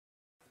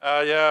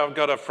Yeah, I've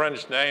got a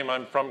French name.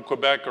 I'm from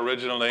Quebec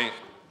originally,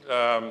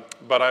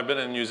 but I've been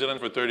in New Zealand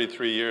for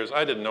 33 years.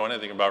 I didn't know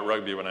anything about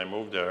rugby when I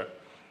moved there.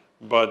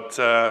 But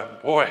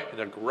boy,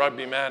 the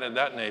rugby man in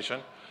that nation.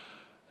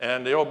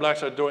 And the All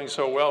Blacks are doing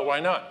so well, why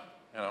not?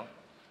 You know.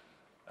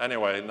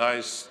 Anyway,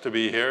 nice to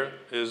be here.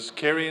 Is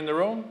Kerry in the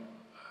room?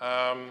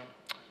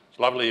 It's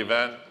a lovely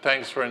event.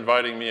 Thanks for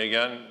inviting me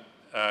again,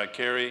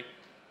 Kerry.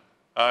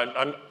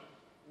 I'm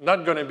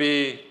not going to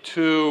be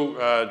too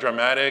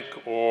dramatic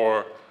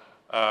or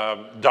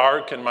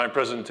dark in my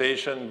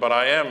presentation, but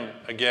I am,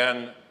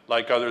 again,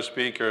 like other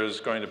speakers,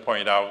 going to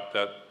point out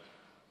that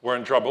we're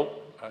in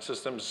trouble. Our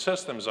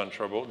system's in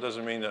trouble. It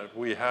doesn't mean that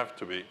we have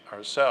to be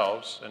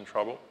ourselves in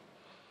trouble.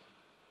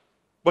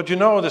 But you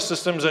know the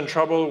system's in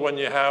trouble when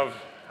you have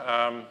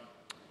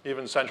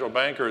even central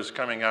bankers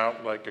coming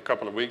out, like a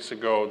couple of weeks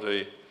ago,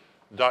 the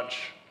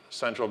Dutch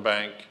central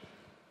bank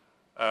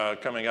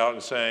coming out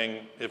and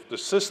saying, if the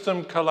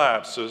system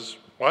collapses,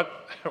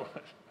 what?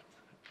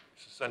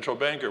 Central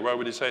banker, why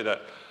would he say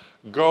that?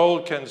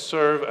 Gold can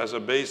serve as a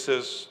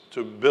basis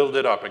to build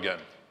it up again.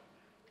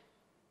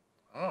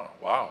 Oh,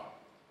 wow.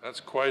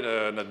 That's quite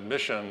an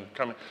admission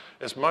coming.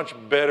 It's much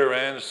better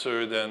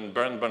answer than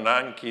Bernd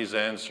Bernanke's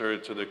answer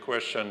to the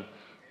question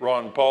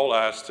Ron Paul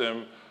asked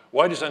him,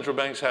 why do central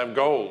banks have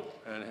gold?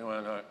 And he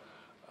went,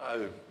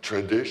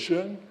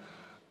 tradition?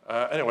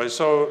 Anyway,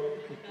 so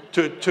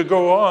to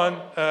go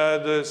on,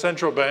 the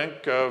central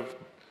bank of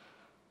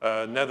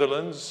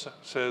Netherlands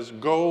says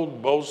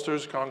gold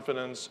bolsters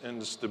confidence in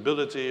the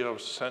stability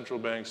of central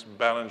bank's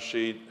balance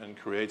sheet and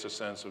creates a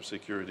sense of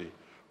security.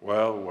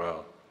 Well,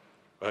 well,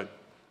 but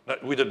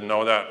we didn't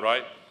know that,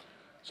 right?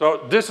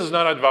 So this is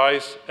not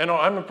advice. You know,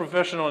 I'm a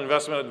professional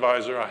investment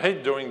advisor. I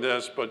hate doing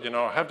this, but you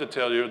know, I have to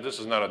tell you, this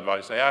is not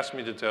advice. They asked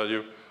me to tell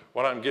you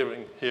what I'm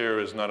giving here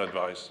is not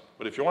advice.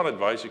 But if you want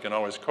advice, you can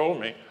always call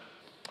me.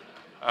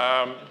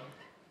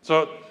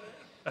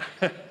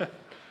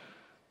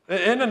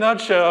 In a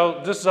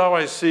nutshell, this is how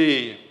I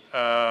see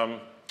the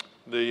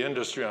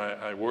industry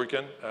I work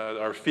in.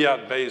 Our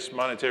fiat-based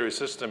monetary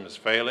system is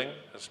failing,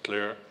 it's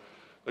clear.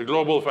 The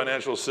global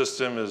financial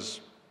system is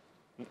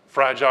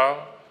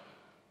fragile.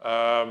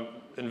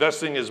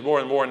 Investing is more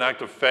and more an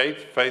act of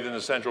faith in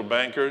the central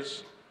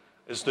bankers.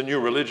 It's the new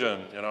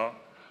religion, you know.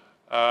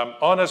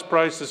 Honest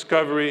price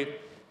discovery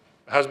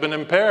has been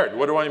impaired.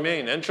 What do I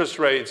mean? Interest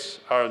rates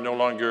are no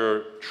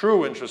longer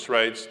true interest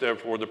rates,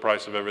 therefore the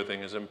price of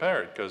everything is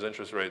impaired, because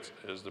interest rates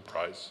is the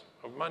price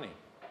of money.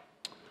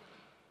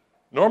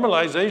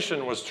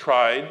 Normalization was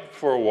tried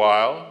for a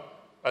while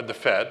at the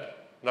Fed,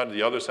 not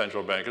the other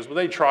central bankers, but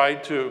they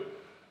tried to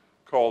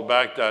call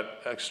back that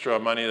extra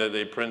money that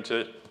they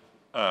printed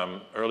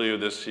earlier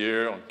this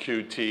year on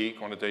QT,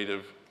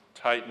 quantitative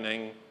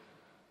tightening,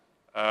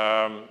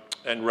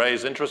 and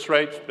raise interest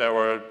rates. There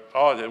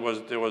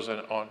was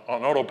on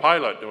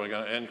autopilot, they were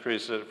going to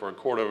increase it for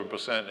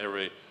 0.25%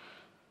 every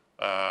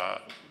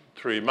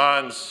 3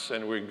 months,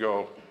 and we'd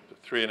go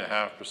to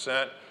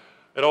 3.5%.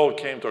 It all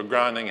came to a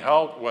grinding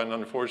halt when,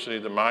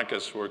 unfortunately, the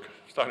markets were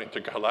starting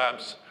to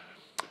collapse.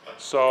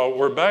 So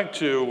we're back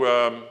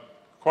to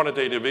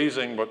quantitative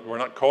easing, but we're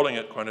not calling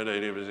it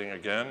quantitative easing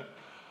again.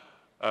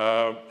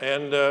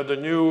 And the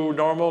new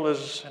normal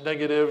is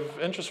negative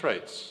interest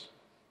rates.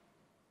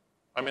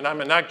 I mean,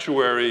 I'm an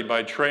actuary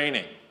by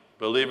training,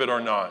 believe it or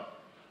not,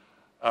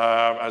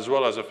 as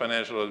well as a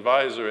financial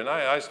advisor. And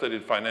I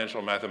studied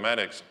financial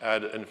mathematics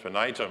ad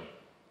infinitum.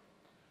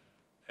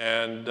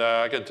 And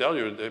I can tell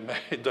you,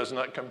 it does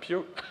not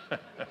compute.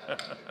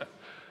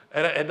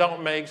 And it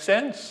don't make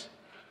sense.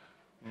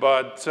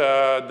 But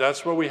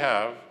that's what we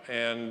have.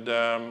 And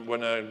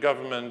when a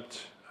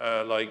government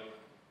like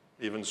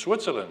even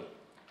Switzerland,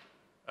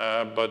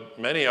 but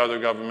many other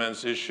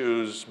governments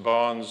issues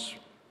bonds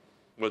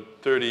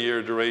with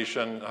 30-year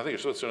duration, I think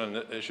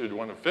Switzerland issued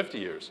one of 50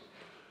 years,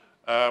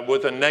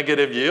 with a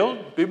negative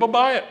yield, people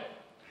buy it.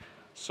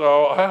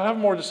 So I have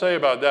more to say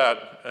about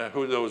that,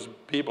 who those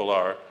people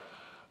are.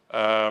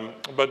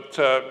 But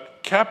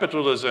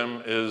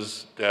capitalism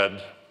is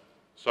dead.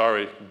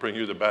 Sorry to bring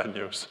you the bad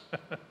news.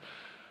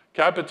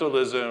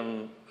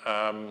 Capitalism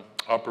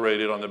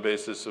operated on the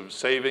basis of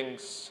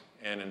savings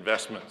and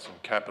investments in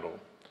capital.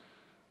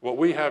 What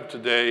we have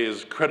today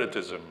is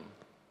creditism.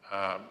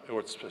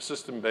 It's a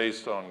system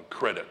based on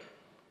credit.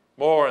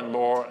 More and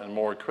more and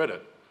more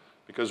credit.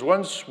 Because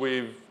once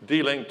we've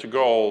delinked to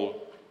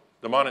gold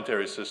the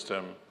monetary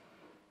system,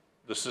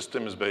 the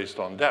system is based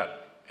on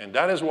debt. And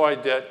that is why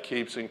debt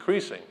keeps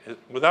increasing.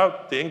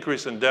 Without the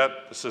increase in debt,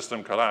 the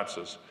system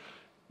collapses.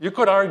 You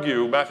could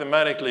argue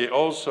mathematically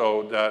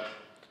also that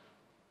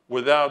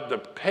without the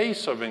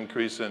pace of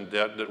increase in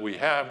debt that we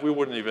have, we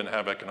wouldn't even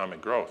have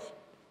economic growth.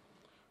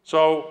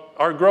 So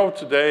our growth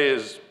today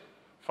is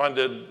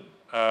funded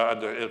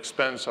at the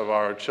expense of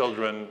our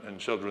children and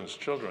children's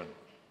children.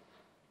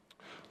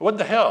 What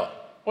the hell?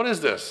 What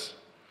is this?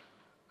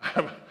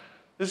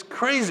 It's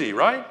crazy,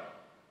 right?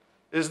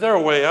 Is there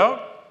a way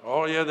out?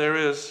 Oh yeah, there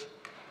is.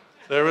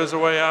 There is a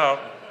way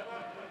out.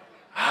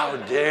 How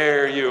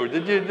dare you?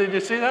 Did you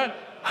see that?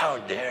 How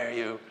dare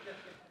you?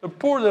 The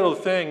poor little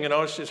thing, you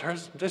know, this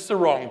is the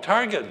wrong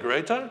target,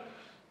 Greta.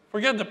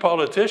 Forget the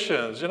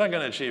politicians. You're not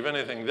going to achieve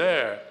anything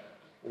there.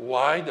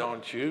 Why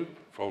don't you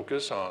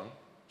focus on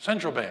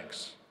central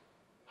banks?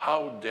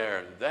 How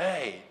dare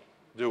they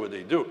do what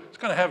they do? It's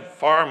going to have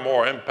far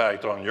more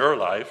impact on your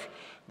life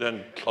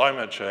than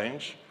climate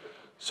change.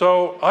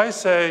 So I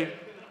say,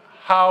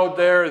 how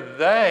dare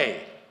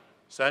they,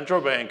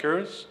 central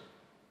bankers,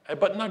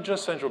 but not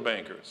just central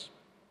bankers.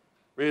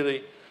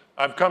 Really,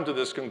 I've come to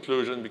this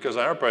conclusion because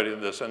I operate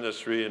in this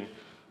industry, and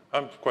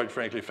I'm quite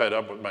frankly fed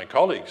up with my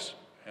colleagues.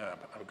 Yeah,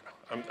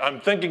 I'm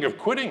thinking of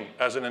quitting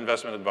as an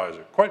investment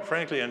advisor, quite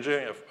frankly, and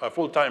being a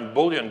full-time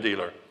bullion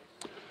dealer.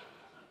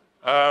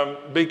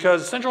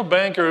 Because central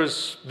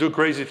bankers do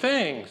crazy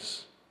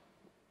things.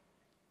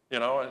 You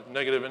know,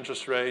 negative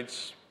interest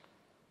rates,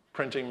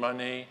 printing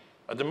money.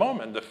 At the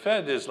moment, the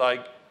Fed is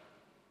like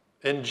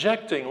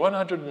injecting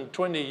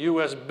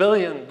 $120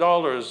 billion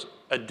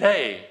a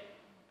day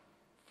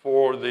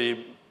for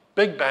the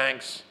big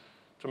banks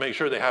to make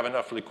sure they have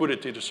enough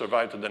liquidity to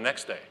survive to the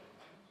next day.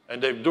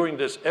 And they're doing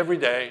this every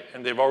day,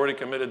 and they've already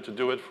committed to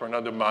do it for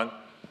another month.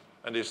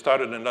 And they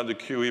started another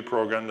QE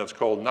program that's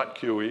called not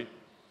QE.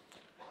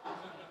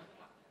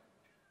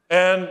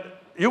 And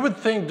you would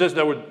think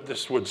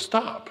this would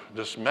stop,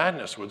 this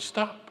madness would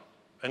stop.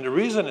 And the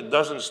reason it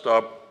doesn't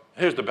stop,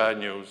 here's the bad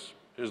news,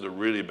 here's the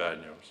really bad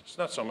news. It's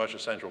not so much the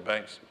central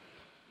banks,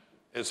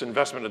 it's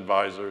investment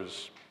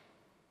advisors.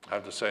 I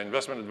have to say,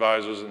 investment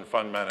advisors and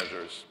fund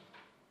managers.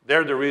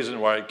 They're the reason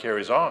why it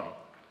carries on,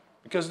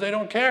 because they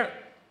don't care.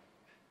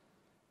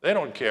 They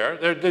don't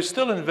care. They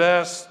still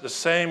invest the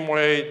same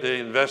way they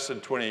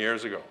invested 20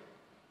 years ago.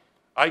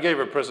 I gave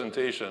a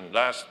presentation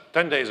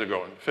 10 days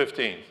ago,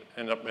 15th,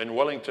 in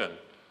Wellington,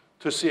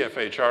 to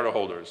CFA charter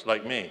holders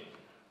like me.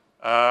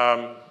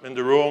 In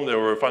the room, there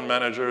were fund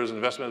managers,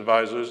 investment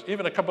advisors,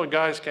 even a couple of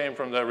guys came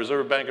from the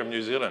Reserve Bank of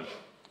New Zealand.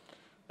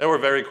 They were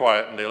very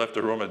quiet, and they left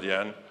the room at the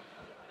end.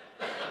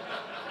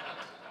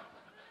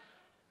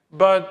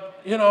 But,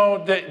 you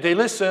know, they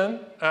listen,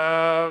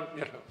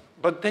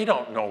 but they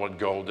don't know what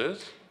gold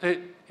is.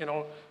 You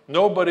know,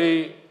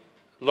 nobody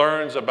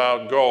learns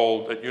about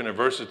gold at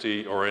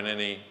university or in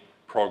any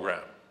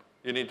program.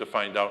 You need to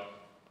find out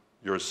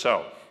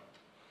yourself.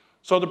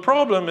 So the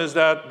problem is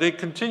that they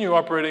continue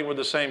operating with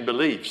the same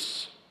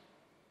beliefs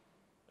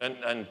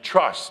and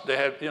trust. They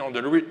have, you know,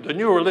 the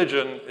new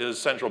religion is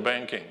central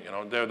banking. You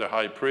know, they're the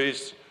high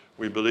priests,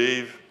 we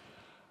believe.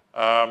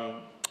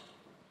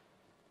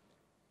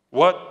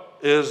 What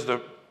is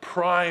the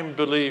prime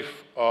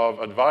belief of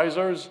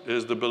advisors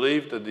is the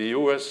belief that the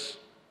US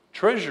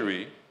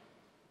Treasury,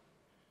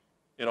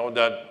 you know,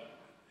 that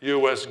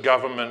US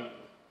government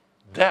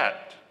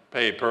debt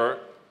paper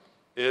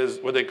is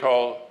what they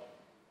call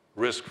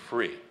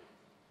risk-free.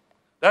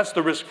 That's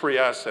the risk-free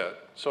asset.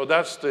 So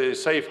that's the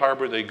safe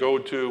harbor they go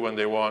to when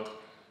they want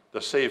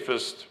the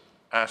safest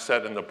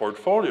asset in the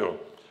portfolio.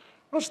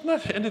 Well, it's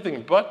not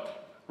anything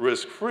but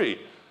risk-free.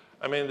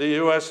 I mean,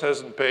 the US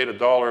hasn't paid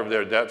 $1 of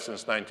their debt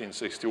since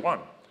 1961.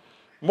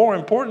 More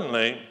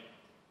importantly,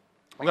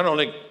 not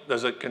only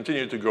does it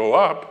continue to go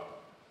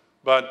up,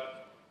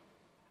 but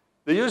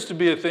there used to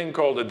be a thing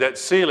called the debt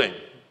ceiling.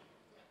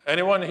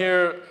 Anyone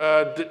here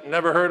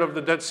never heard of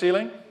the debt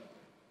ceiling?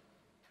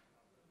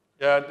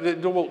 Yeah,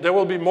 there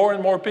will be more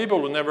and more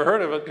people who never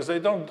heard of it because they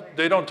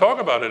don't talk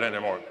about it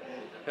anymore.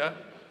 Yeah?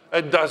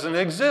 It doesn't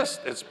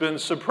exist. It's been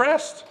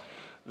suppressed.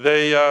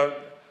 They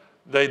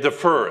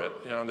defer it.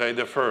 You know, they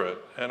defer it.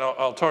 And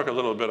I'll talk a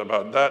little bit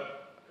about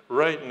that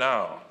right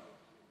now.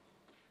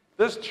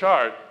 This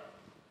chart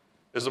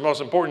is the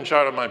most important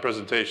chart of my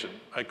presentation.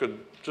 I could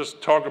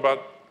just talk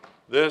about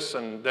this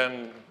and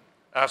then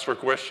ask for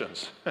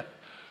questions.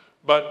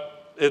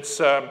 But it's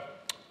a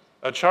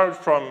chart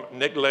from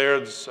Nick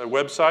Laird's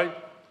website,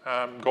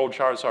 Gold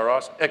Charts Are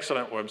Us.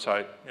 Excellent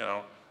website. You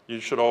know, you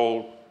should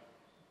all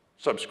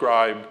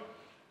subscribe,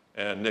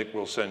 and Nick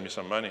will send me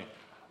some money.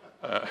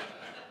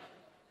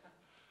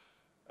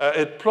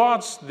 It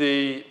plots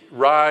the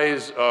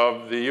rise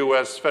of the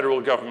US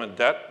federal government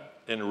debt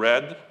in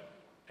red,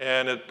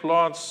 and it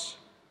plots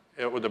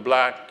with the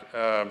black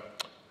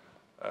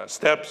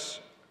steps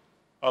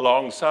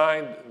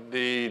alongside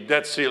the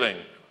debt ceiling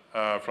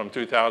from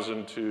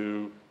 2000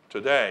 to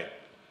today.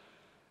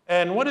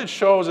 And what it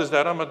shows is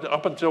that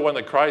up until when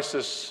the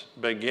crisis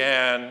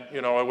began,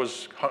 you know, it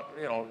was,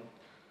 you know,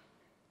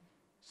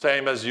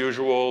 same as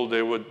usual.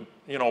 They would,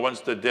 you know,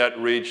 once the debt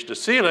reached the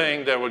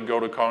ceiling, they would go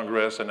to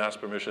Congress and ask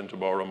permission to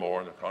borrow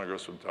more, and the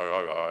Congress would tell,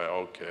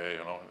 oh, okay,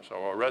 you know,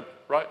 so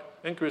right,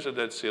 increase the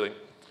debt ceiling.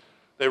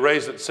 They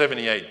raised it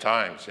 78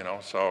 times, you know,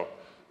 so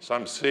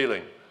some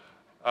ceiling.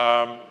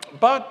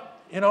 But,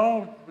 you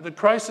know, the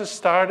crisis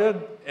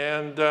started,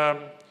 and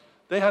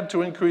they had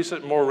to increase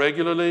it more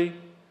regularly.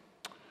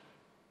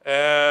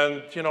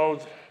 And, you know,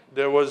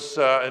 there was,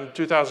 in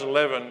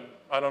 2011,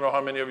 I don't know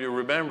how many of you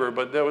remember,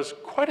 but there was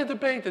quite a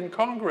debate in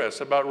Congress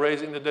about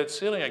raising the debt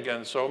ceiling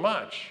again so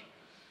much.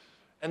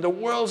 And the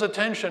world's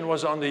attention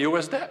was on the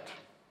US debt.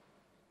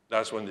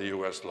 That's when the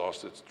US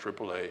lost its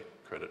AAA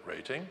credit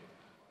rating.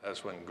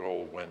 That's when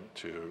gold went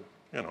to,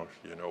 you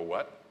know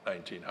what,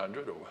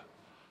 1900 or what.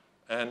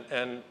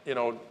 And you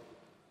know,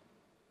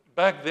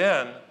 back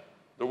then,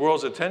 the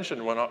world's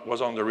attention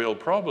was on the real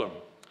problem.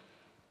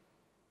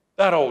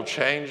 That all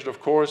changed,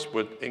 of course,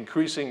 with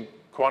increasing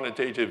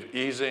quantitative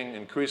easing,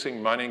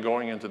 increasing money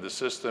going into the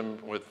system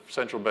with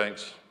central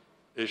banks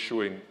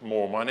issuing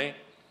more money.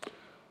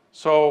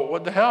 So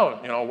what the hell,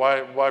 you know,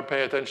 why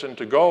pay attention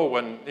to gold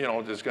when, you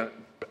know,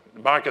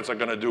 markets are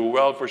gonna do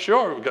well for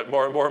sure. We've got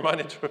more and more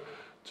money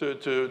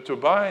to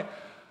buy.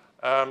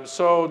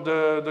 So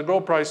the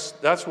gold price,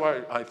 that's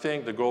why I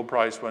think the gold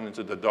price went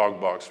into the dog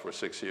box for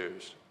 6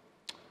 years.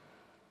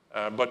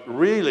 But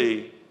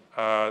really,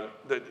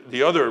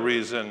 the other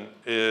reason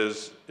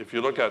is if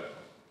you look at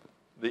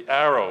the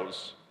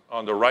arrows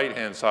on the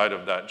right-hand side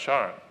of that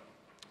chart,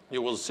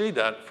 you will see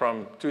that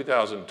from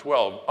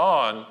 2012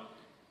 on,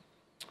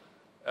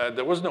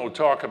 there was no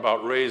talk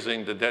about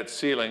raising the debt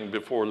ceiling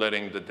before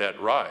letting the debt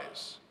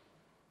rise.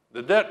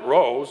 The debt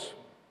rose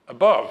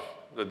above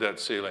the debt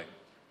ceiling.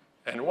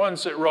 And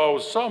once it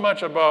rose so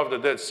much above the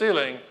debt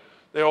ceiling,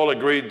 they all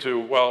agreed to,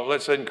 well,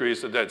 let's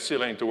increase the debt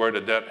ceiling to where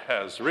the debt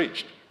has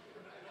reached.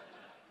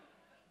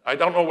 I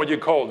don't know what you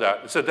call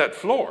that. It's a debt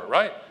floor,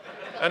 right?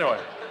 Anyway,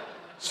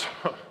 so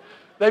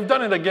they've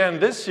done it again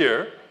this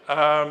year.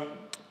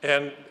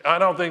 And I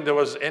don't think there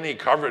was any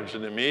coverage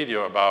in the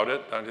media about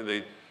it. I think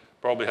they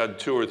probably had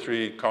 2 or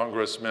 3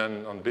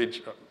 congressmen on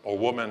each, or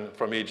women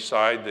from each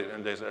side,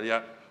 and they said,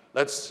 yeah,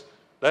 let's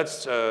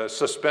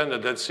suspend the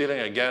debt ceiling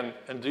again.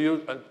 And do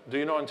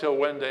you know until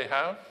when they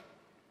have?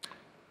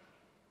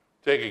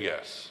 Take a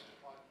guess.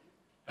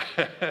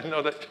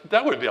 No,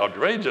 that would be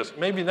outrageous.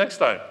 Maybe next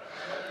time.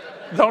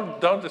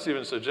 Don't just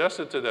even suggest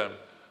it to them.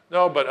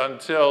 No, but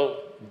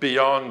until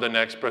beyond the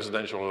next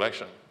presidential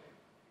election,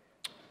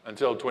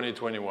 until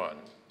 2021.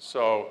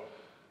 So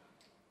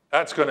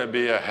that's going to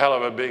be a hell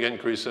of a big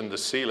increase in the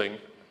ceiling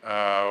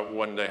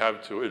when they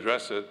have to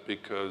address it,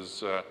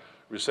 because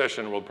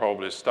recession will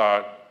probably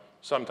start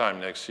sometime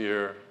next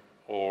year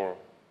or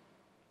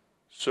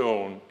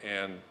soon,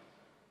 and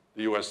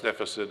the US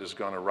deficit is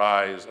going to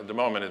rise. At the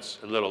moment, it's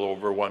a little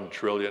over 1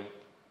 trillion.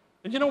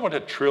 And you know what a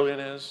trillion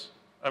is?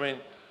 I mean,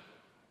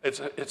 it's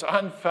an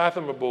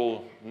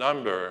unfathomable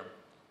number.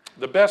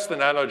 The best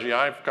analogy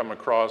I've come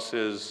across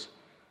is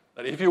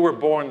that if you were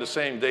born the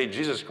same day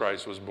Jesus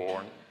Christ was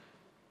born,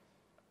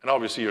 and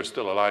obviously you're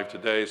still alive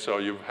today, so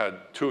you've had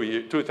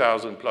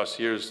 2,000 plus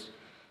years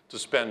to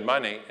spend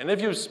money, and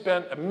if you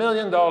spent $1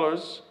 million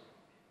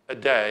a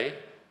day,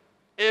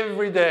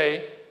 every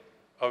day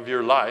of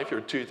your life, your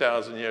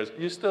 2,000 years,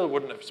 you still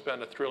wouldn't have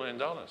spent $1 trillion.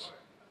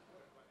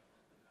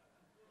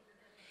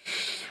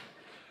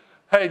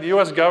 Hey, the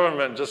US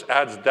government just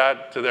adds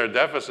that to their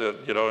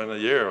deficit, you know, in a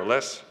year or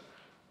less,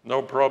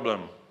 no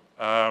problem.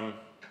 The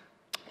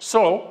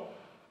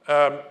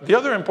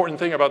other important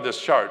thing about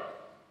this chart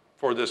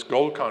for this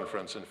gold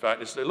conference, in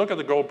fact, is they look at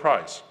the gold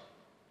price.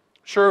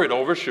 Sure, it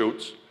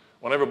overshoots.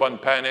 When everyone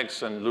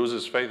panics and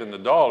loses faith in the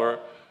dollar,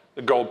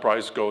 the gold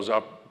price goes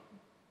up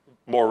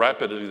more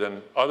rapidly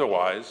than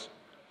otherwise.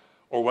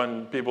 Or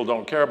when people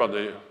don't care about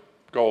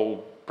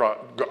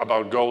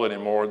gold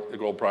anymore, the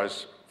gold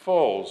price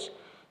falls.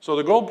 So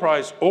the gold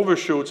price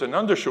overshoots and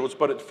undershoots,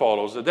 but it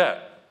follows the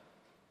debt.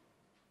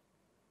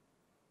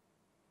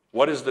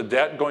 What is the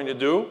debt going to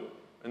do?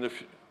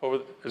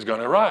 It's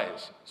going to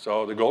rise.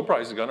 So the gold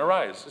price is going to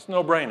rise. It's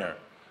no brainer.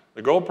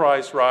 The gold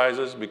price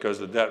rises because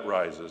the debt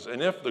rises.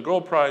 And if the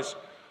gold price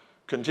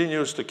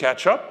continues to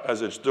catch up,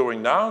 as it's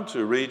doing now,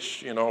 to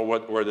reach, you know,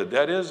 where the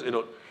debt is,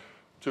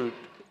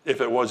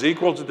 if it was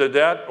equal to the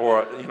debt,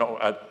 or, you know,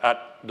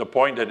 at the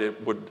point that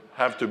it would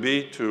have to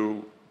be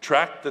to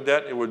track the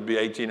debt, it would be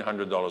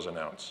 $1,800 an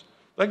ounce.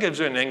 That gives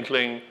you an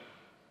inkling.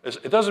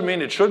 It doesn't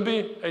mean it should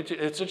be.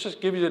 It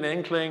just gives you an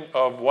inkling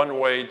of one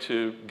way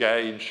to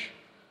gauge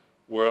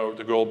where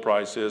the gold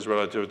price is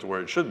relative to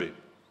where it should be.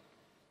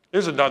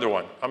 Here's another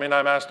one. I mean,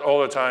 I'm asked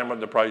all the time what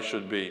the price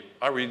should be.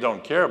 I really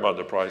don't care about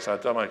the price. I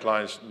tell my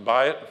clients,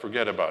 buy it,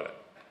 forget about it.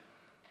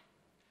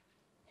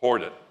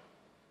 Hoard it.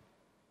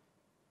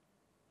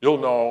 You'll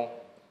know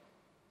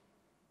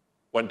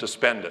when to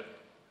spend it.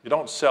 You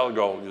don't sell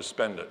gold, you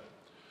spend it.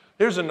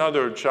 Here's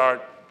another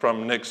chart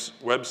from Nick's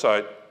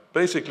website,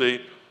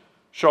 basically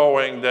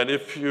showing that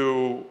if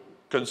you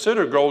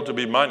consider gold to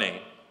be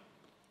money,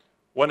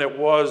 when it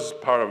was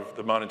part of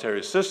the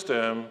monetary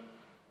system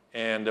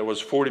and there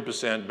was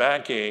 40%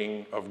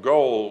 backing of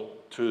gold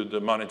to the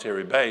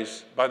monetary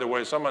base. By the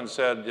way, someone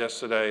said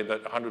yesterday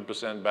that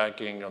 100%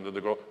 backing under the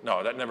gold.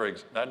 No, that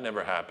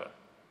never happened.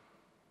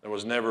 There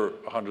was never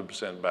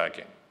 100%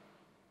 backing.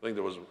 I think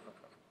there was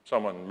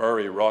someone,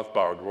 Murray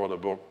Rothbard, wrote a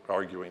book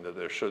arguing that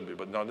there should be,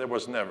 but no, there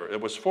was never. It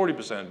was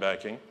 40%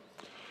 backing.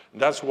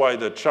 That's why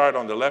the chart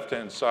on the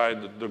left-hand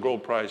side, the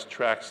gold price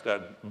tracks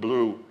that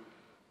blue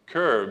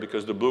curve,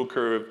 because the blue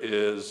curve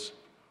is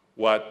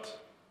what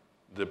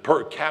the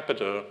per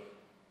capita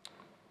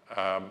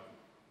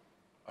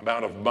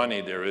amount of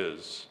money there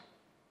is.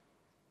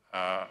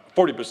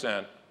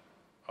 40%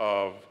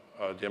 of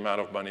the amount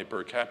of money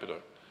per capita.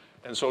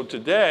 And so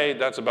today,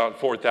 that's about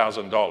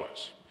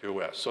 $4,000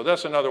 US. So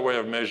that's another way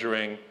of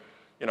measuring,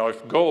 you know,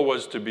 if gold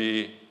was to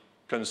be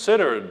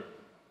considered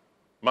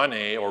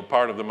money or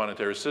part of the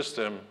monetary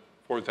system,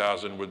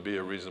 4,000 would be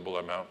a reasonable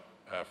amount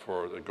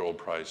for the gold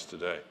price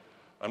today.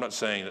 I'm not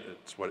saying that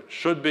it's what it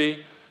should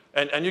be.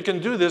 And you can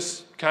do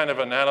this kind of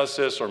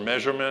analysis or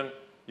measurement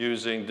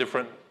using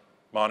different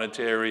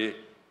monetary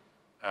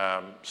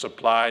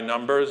supply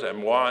numbers,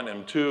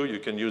 M1, M2. You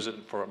can use it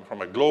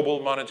from a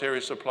global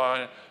monetary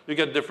supply. You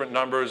get different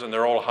numbers, and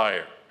they're all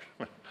higher.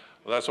 Well,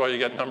 that's why you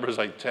get numbers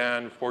like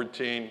 10,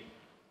 14,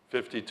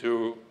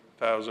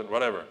 52,000,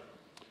 whatever.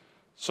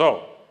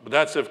 So, but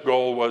that's if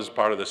gold was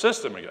part of the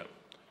system again.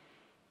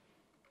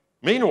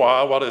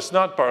 Meanwhile, while it's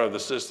not part of the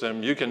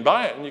system, you can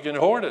buy it and you can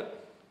hoard it.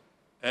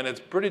 And it's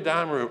pretty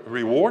damn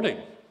rewarding.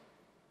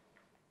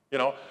 You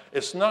know,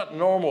 it's not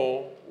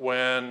normal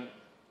when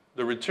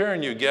the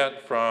return you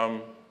get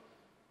from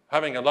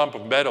having a lump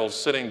of metal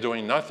sitting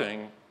doing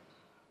nothing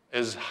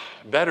is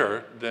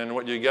better than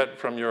what you get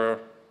from your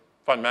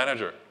fund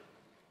manager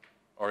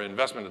or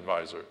investment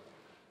advisor.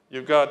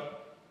 You've got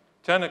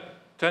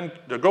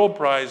the gold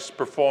price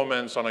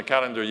performance on a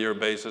calendar year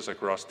basis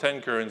across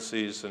 10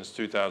 currencies since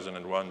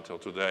 2001 till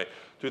today.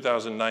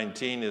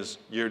 2019 is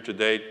year to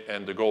date,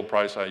 and the gold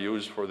price I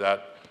use for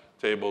that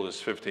table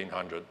is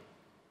 1,500.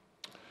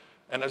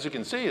 And as you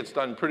can see, it's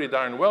done pretty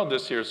darn well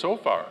this year so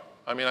far.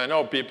 I mean, I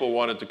know people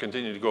want it to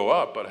continue to go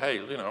up, but hey,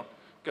 you know,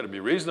 got to be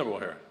reasonable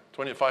here.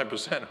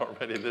 25%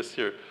 already this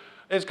year.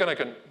 It's going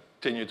to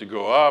continue to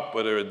go up.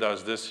 Whether it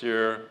does this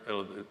year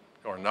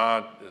or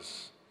not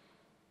is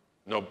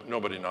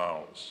nobody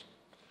knows.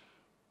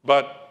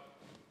 But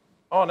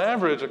on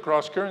average,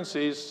 across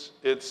currencies,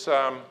 it's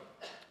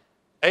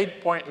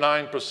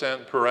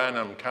 8.9% per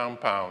annum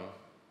compound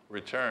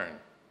return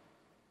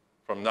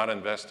from not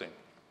investing.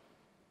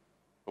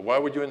 But why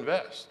would you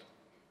invest?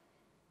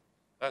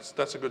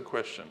 That's a good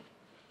question.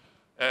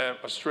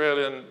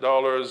 Australian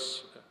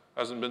dollars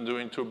hasn't been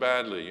doing too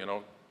badly. You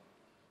know,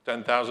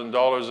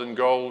 $10,000 in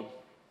gold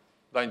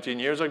 19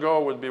 years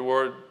ago would be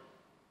worth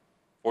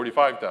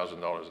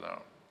 $45,000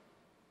 now.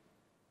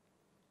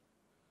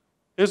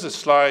 Here's a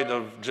slide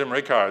of Jim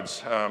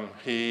Rickard's.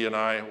 He and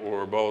I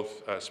were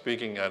both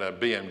speaking at a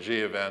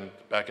BMG event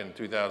back in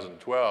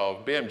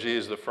 2012. BMG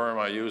is the firm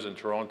I use in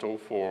Toronto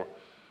for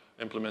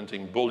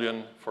implementing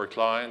bullion for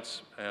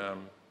clients. I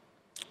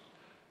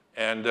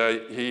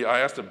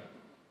asked him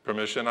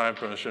permission. I have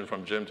permission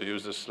from Jim to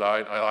use this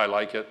slide. I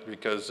like it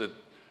because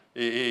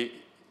he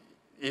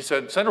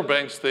said central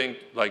banks think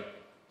like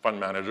fund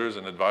managers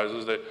and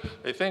advisors.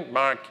 They think,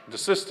 Mark, the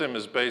system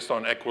is based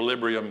on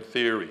equilibrium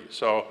theory.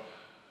 So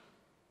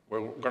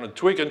we're going to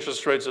tweak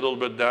interest rates a little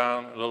bit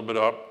down, a little bit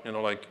up, you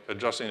know, like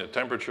adjusting the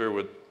temperature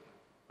with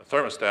a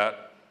thermostat,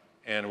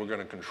 and we're going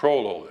to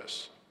control all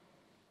this.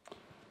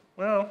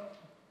 Well,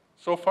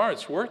 so far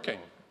it's working,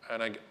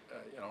 and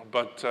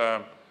but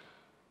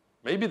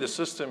maybe the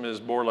system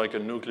is more like a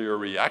nuclear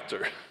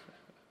reactor.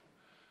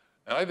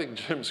 And I think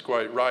Jim's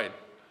quite right.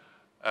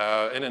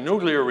 In a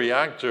nuclear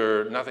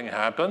reactor, nothing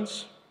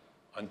happens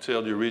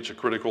until you reach a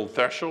critical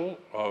threshold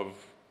of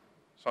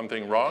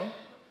something wrong,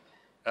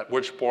 at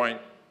which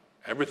point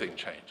everything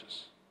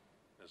changes.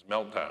 There's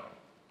meltdown.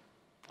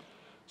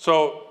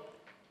 So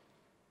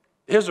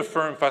here's a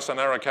firm,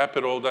 Fasanara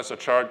Capital. That's a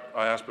chart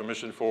I asked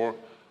permission for.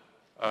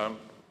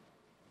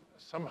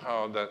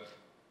 Somehow that's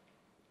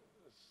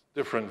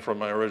different from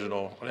my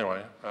original.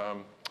 Anyway,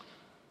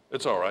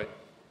 it's all right.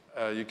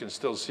 You can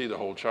still see the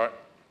whole chart.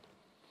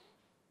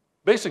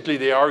 Basically,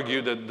 they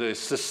argue that the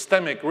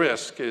systemic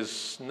risk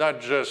is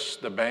not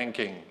just the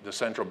banking, the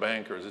central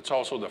bankers, it's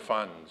also the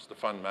funds, the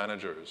fund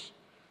managers.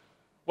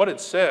 What it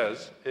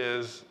says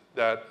is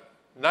that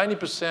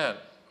 90%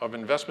 of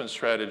investment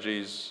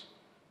strategies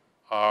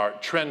are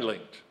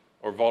trend-linked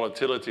or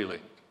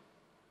volatility-linked.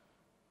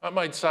 That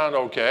might sound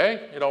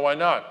okay. You know, why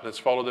not? Let's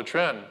follow the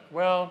trend.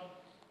 Well,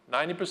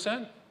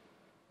 90%?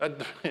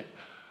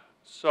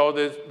 So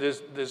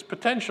there's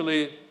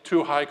potentially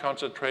too high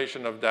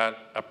concentration of that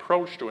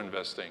approach to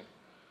investing.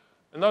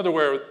 Another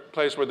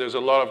place where there's a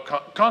lot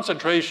of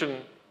concentration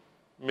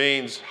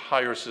means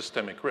higher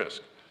systemic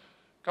risk.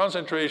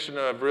 Concentration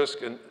of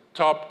risk in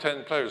top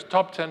 10 players.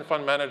 Top 10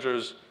 fund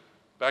managers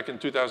back in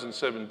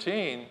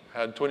 2017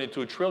 had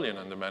 22 trillion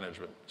under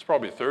management. It's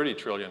probably 30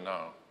 trillion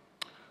now.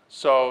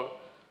 So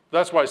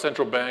that's why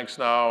central banks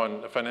now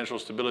and the Financial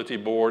Stability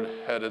Board,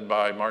 headed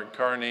by Mark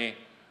Carney,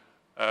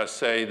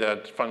 say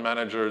that fund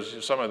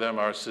managers, some of them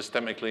are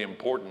systemically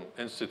important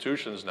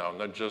institutions now,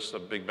 not just the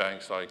big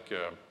banks like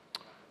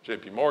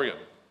JP Morgan.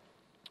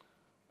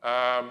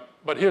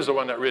 But here's the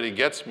one that really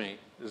gets me,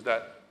 is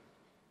that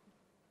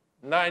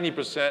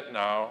 90%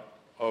 now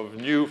of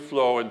new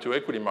flow into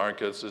equity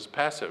markets is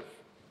passive.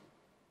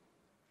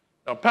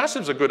 Now,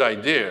 passive's a good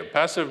idea.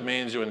 Passive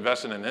means you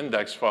invest in an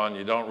index fund.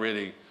 You don't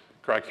really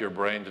crack your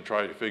brain to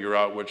try to figure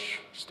out which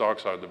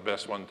stocks are the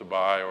best one to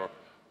buy or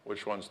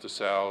which ones to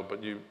sell,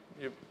 but you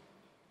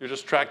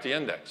just track the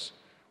index.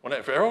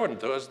 If everyone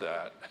does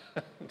that,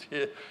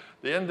 the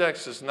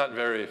index is not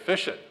very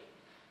efficient.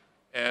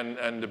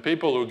 And the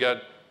people who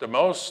get the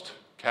most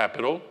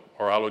capital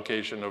or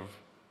allocation of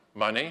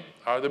money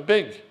are the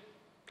big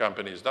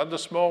companies, not the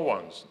small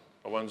ones,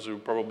 the ones who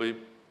probably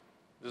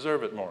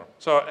deserve it more.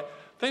 So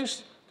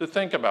things to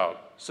think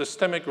about,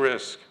 systemic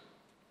risk.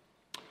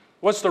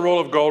 What's the role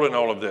of gold in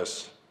all of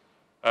this?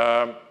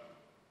 I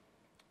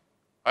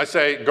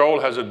say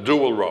gold has a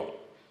dual role.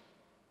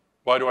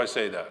 Why do I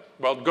say that?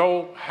 Well,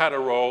 gold had a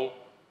role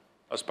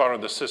as part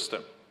of the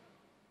system,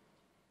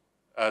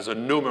 as a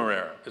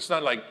numeraire. It's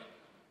not like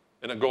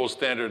in a gold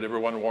standard,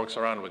 everyone walks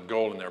around with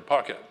gold in their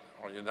pocket.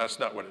 That's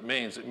not what it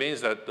means. It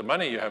means that the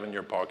money you have in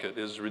your pocket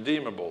is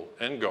redeemable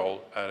in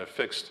gold at a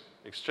fixed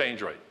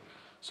exchange rate.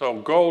 So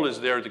gold is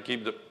there to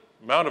keep the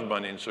amount of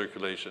money in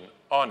circulation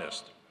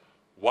honest.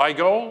 Why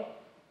gold?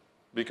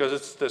 Because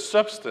it's the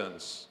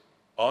substance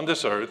on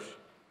this earth,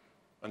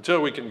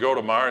 until we can go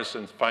to Mars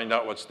and find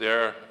out what's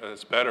there,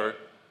 it's better.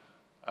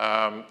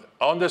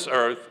 On this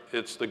earth,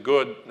 it's the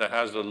good that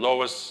has the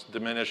lowest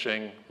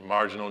diminishing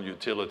marginal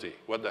utility.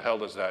 What the hell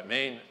does that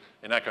mean?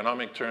 In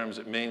economic terms,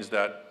 it means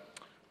that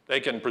they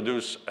can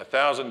produce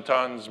 1,000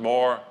 tons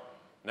more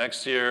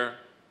next year,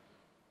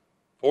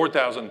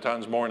 4,000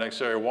 tons more next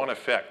year. It won't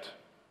affect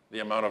the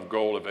amount of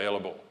gold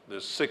available.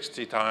 There's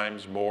 60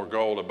 times more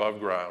gold above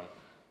ground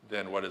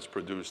than what is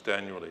produced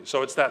annually.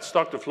 So it's that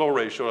stock-to-flow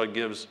ratio that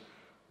gives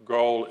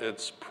gold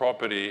its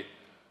property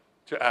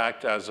to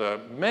act as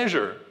a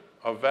measure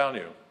of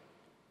value.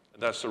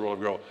 That's the role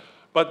of gold.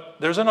 But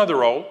there's another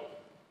role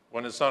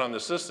when it's not on the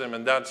system,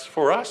 and that's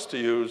for us to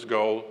use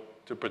gold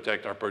to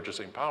protect our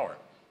purchasing power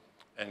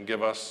and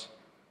give us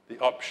the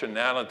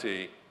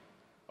optionality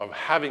of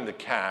having the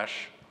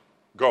cash,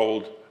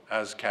 gold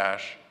as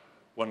cash,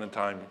 when the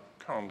time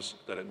comes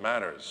that it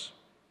matters.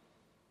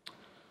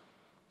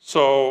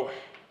 So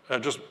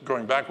just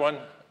going back one,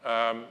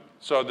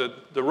 so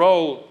the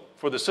role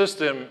for the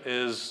system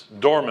is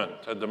dormant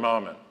at the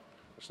moment.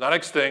 It's not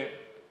extinct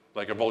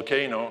like a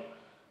volcano.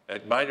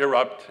 It might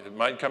erupt, it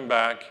might come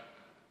back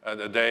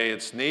the day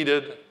it's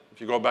needed. If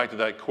you go back to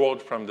that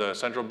quote from the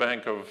Central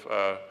Bank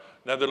of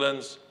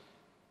Netherlands,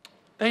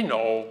 they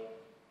know,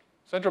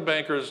 central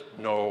bankers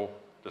know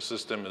the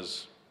system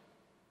is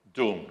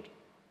doomed.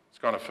 It's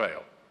going to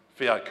fail.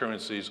 Fiat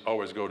currencies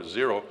always go to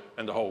zero,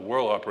 and the whole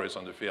world operates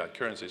under fiat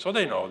currency. So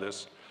they know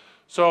this.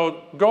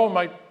 So gold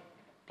might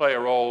play a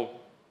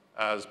role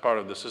as part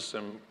of the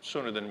system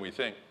sooner than we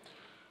think.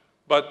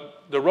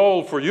 But the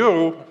role for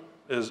you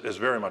is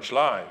very much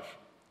live.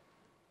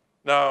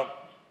 Now,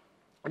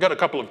 I got a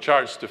couple of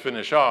charts to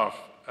finish off.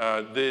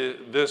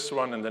 This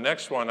one and the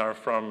next one are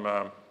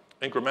from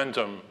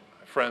Incrementum,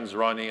 friends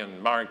Ronnie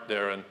and Mark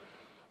there, and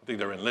I think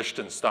they're in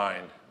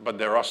Liechtenstein, but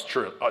they're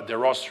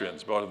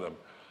Austrians, both of them.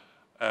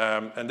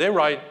 And they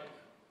write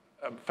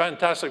a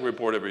fantastic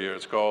report every year.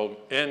 It's called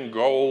In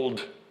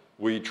Gold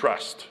We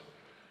Trust.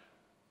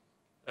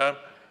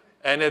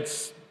 And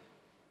it's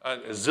a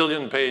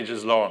zillion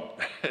pages long.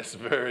 It's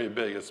very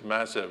big, it's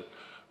massive.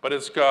 But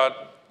it's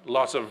got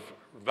lots of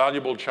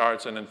valuable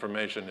charts and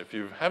information. If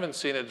you haven't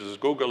seen it,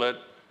 just Google it.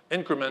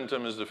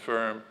 Incrementum is the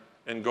firm,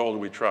 In Gold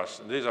We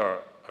Trust. These are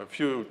a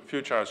few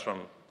charts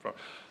from.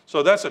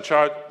 So that's a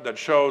chart that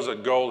shows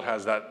that gold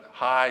has that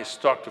high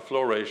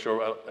stock-to-flow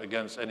ratio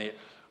against any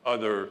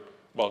other,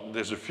 well,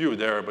 there's a few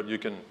there, but you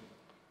can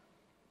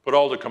put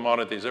all the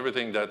commodities,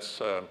 everything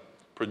that's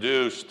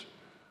produced,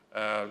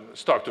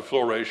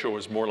 stock-to-flow ratio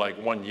is more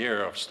like 1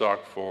 year of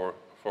stock for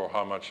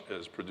how much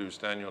is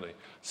produced annually.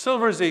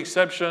 Silver is the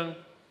exception.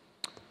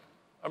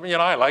 I mean,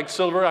 I like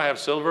silver. I have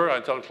silver. I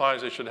tell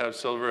clients they should have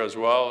silver as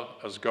well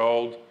as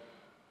gold,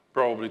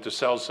 probably to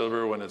sell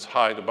silver when it's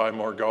high to buy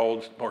more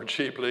gold more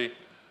cheaply.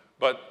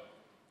 But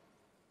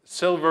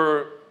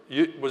silver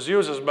was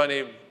used as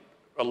money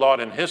a lot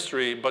in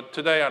history, but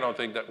today I don't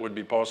think that would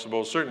be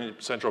possible. Certainly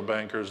central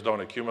bankers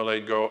don't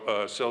accumulate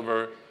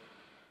silver.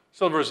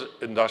 Silver is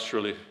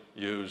industrially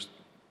used.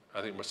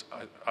 I think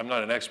I'm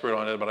not an expert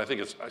on it, but I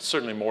think it's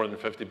certainly more than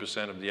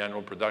 50% of the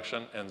annual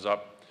production ends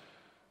up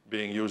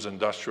being used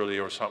industrially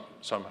or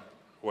some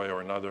way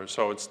or another.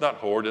 So it's not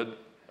hoarded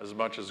as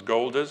much as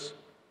gold is.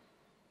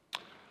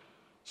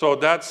 So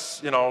that's,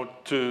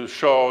 to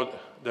show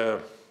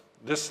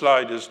this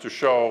slide is to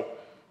show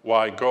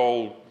why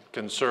gold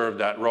can serve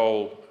that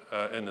role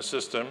in the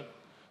system.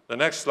 The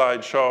next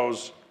slide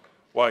shows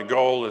why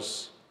gold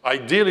is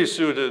ideally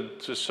suited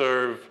to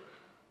serve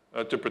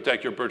to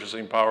protect your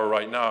purchasing power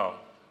right now.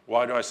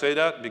 Why do I say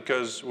that?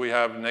 Because we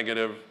have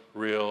negative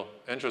real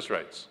interest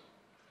rates.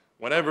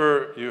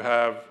 Whenever you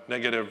have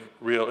negative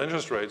real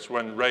interest rates,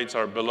 when rates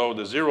are below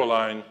the zero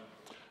line,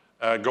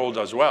 gold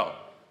does well.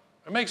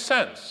 It makes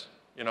sense,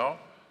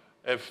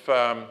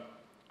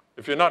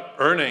 If you're not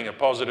earning a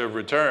positive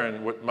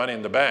return with money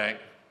in the bank,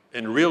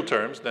 in real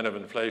terms, net of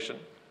inflation,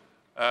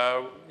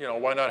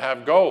 why not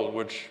have gold,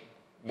 which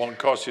won't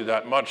cost you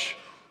that much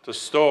to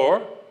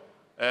store,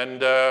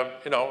 and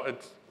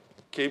it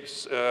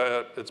keeps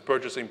its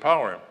purchasing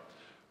power.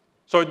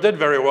 So it did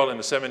very well in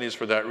the 70s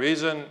for that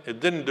reason. It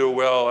didn't do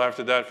well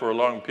after that for a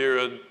long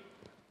period.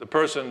 The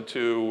person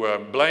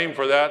to blame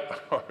for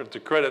that or to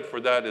credit for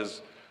that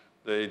is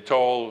the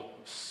tall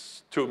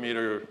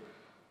 2-meter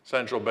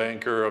central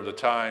banker of the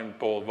time,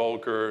 Paul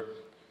Volcker,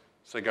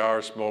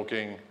 cigar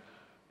smoking,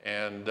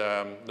 and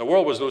the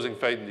world was losing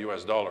faith in the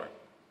US dollar.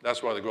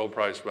 That's why the gold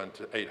price went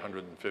to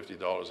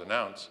 $850 an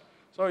ounce.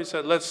 So he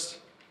said, let's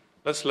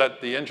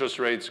let the interest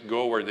rates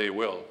go where they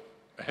will.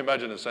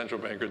 Imagine a central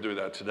banker do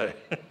that today.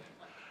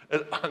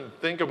 It's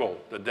unthinkable.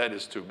 The debt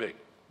is too big.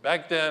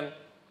 Back then,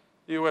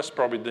 the US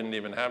probably didn't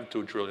even have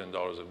 $2 trillion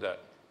of debt,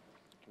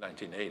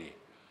 1980.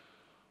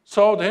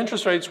 So the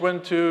interest rates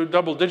went to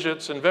double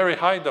digits and very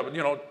high,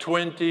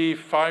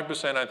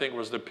 25% I think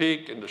was the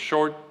peak in the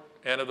short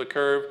end of the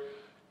curve,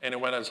 and it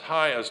went as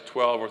high as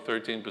 12 or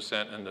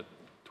 13% in the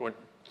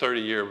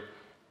 30-year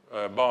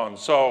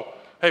bonds. So,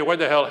 hey, why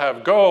the hell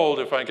have gold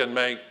if I can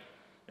make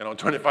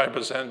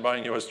 25%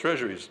 buying US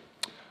treasuries?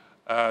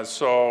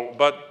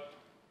 But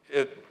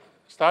it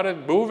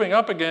started moving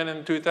up again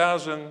in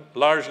 2000,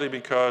 largely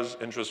because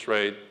interest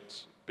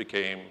rates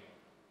became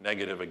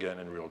negative again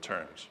in real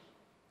terms.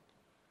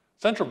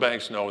 Central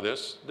banks know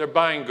this. They're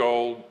buying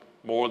gold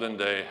more than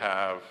they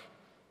have,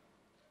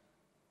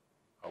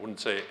 I wouldn't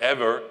say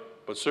ever,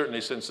 but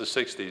certainly since the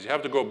 60s. You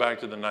have to go back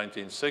to the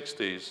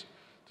 1960s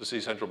to see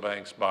central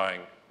banks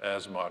buying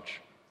as much.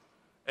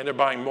 And they're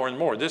buying more and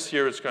more. This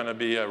year it's going to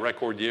be a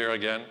record year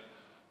again.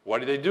 Why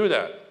do they do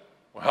that?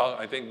 Well,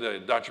 I think the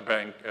Dutch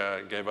bank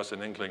gave us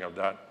an inkling of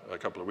that a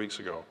couple of weeks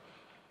ago.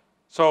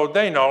 So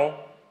they know,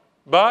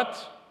 but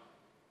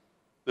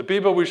the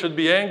people we should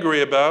be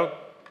angry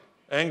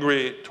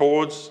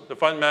towards, the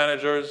fund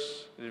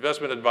managers, the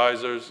investment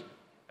advisors,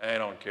 they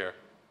don't care.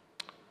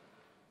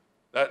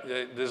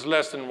 There's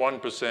less than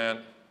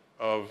 1%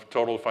 of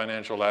total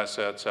financial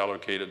assets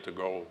allocated to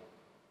gold,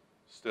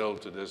 still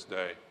to this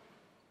day.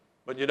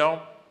 But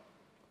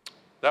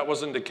that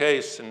wasn't the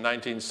case in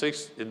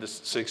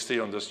 1960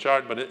 on this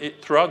chart, but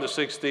throughout the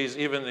 60s,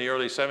 even the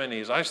early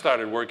 70s, I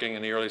started working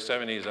in the early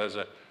 70s as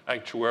an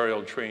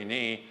actuarial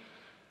trainee,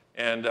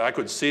 and I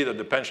could see that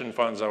the pension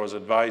funds I was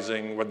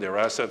advising, what their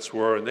assets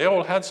were, and they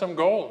all had some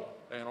gold,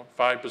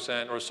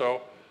 5% or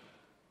so.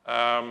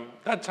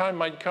 That time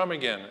might come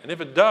again, and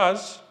if it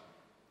does,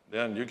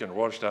 then you can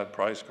watch that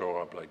price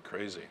go up like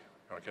crazy,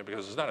 okay?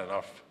 Because there's not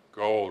enough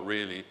gold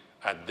really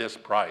at this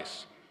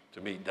price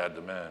to meet that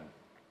demand.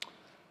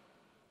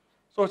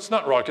 So it's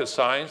not rocket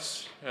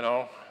science,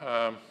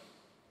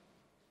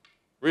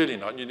 really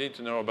not. You need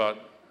to know about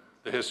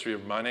the history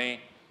of money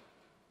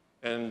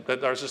and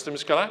that our system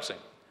is collapsing.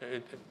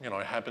 It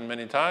happened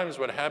many times.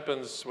 What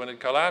happens when it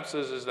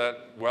collapses is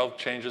that wealth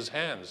changes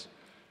hands.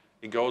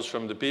 It goes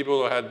from the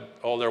people who had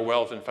all their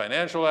wealth in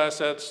financial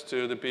assets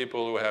to the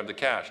people who have the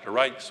cash, the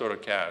right sort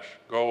of cash,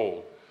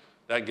 gold.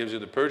 That gives you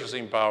the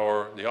purchasing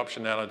power, the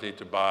optionality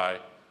to buy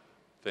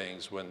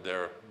things when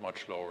they're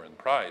much lower in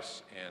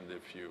price. And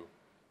if you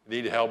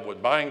need help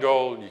with buying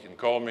gold, you can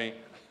call me.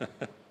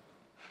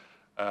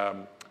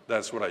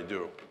 That's what I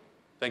do.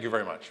 Thank you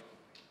very much.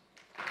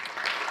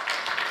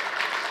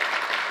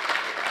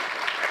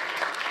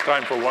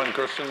 Time for one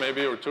question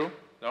maybe or two?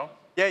 No?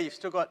 Yeah, you've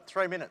still got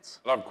 3 minutes.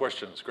 A lot of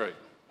questions, great.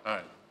 All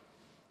right.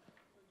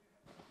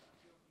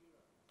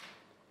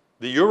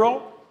 The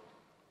euro?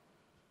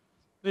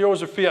 The euro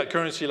is a fiat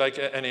currency like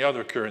any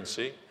other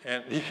currency.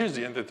 And here's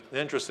the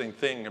interesting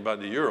thing about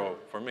the euro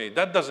for me.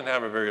 That doesn't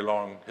have a very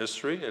long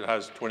history. It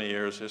has 20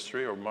 years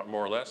history or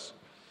more or less.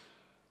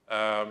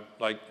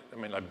 Like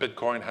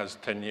Bitcoin has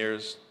 10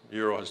 years.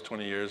 Euro has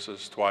 20 years,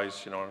 it's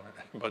twice,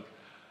 But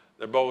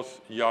they're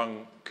both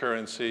young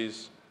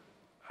currencies.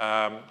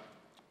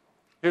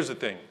 Here's the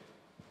thing.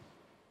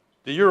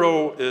 The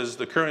euro is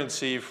the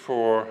currency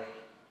for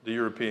the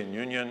European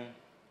Union,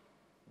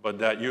 but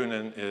that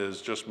union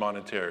is just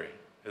monetary.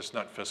 It's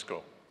not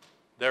fiscal.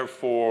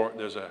 Therefore,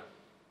 there's a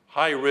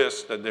high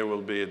risk that there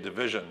will be a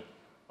division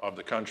of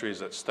the countries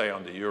that stay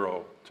on the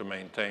euro to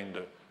maintain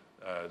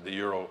the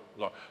euro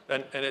law.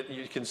 And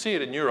you can see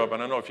it in Europe. I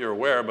don't know if you're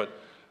aware, but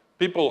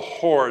people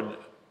hoard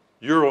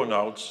euro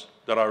notes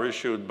that are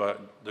issued by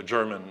the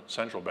German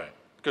central bank.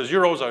 Because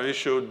euros are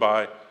issued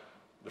by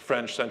the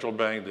French central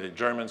bank, the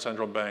German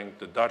central bank,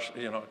 the Dutch,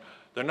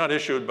 they're not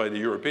issued by the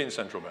European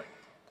central bank.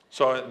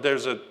 So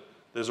there's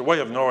a way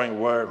of knowing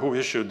who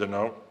issued the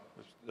note,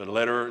 the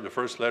letter, the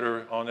first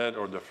letter on it,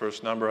 or the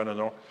first number, I don't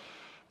know.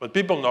 But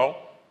people know,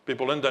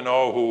 people in the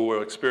know who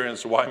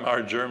experienced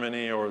Weimar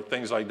Germany or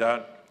things like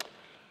that.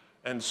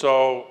 And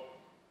so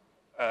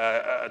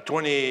a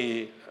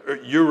 20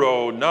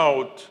 euro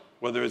note,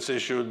 whether it's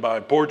issued by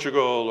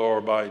Portugal or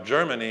by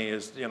Germany,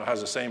 has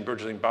the same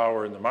purchasing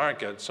power in the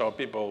market. So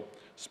people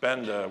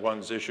spend the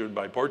ones issued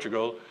by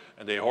Portugal,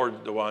 and they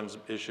hoard the ones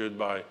issued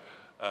by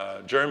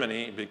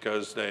Germany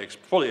because they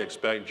fully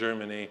expect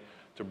Germany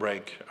to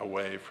break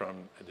away from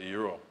the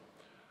euro.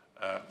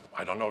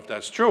 I don't know if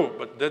that's true,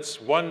 but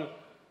that's one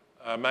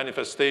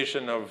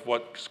manifestation of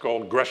what's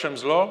called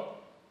Gresham's law.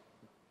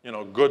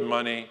 Good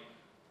money,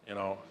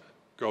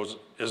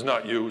 is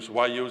not used.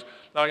 Why use?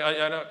 Now,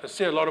 I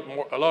see a lot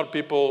of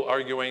people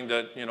arguing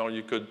that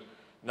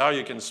now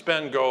you can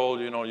spend gold,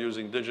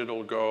 using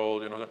digital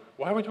gold.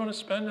 Why would you want to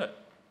spend it?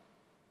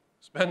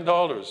 Spend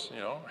dollars, you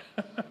know.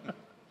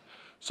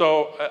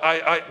 So,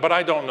 but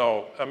I don't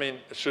know. I mean,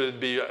 should it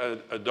be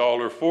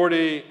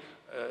 $1.40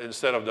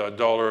 instead of the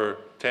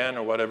 $1.10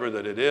 or whatever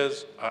that it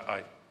is?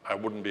 I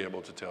wouldn't be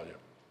able to tell you.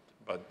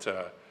 But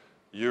the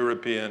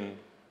European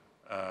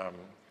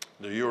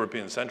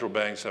central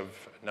banks have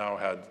now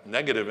had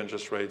negative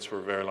interest rates for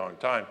a very long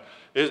time.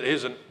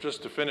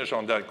 Just to finish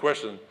on that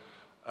question,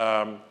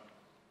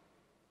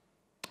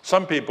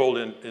 some people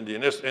in the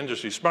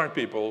industry, smart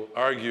people,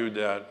 argue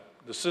that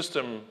the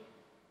system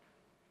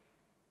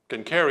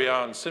can carry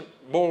on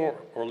more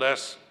or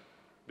less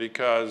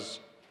because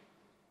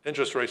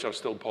interest rates are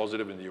still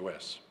positive in the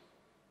US.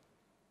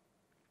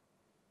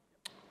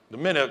 The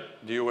minute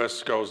the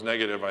US goes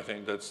negative, I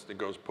think it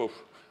goes poof.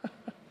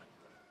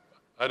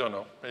 I don't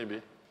know, maybe.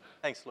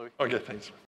 Thanks, Louis. Okay, thanks.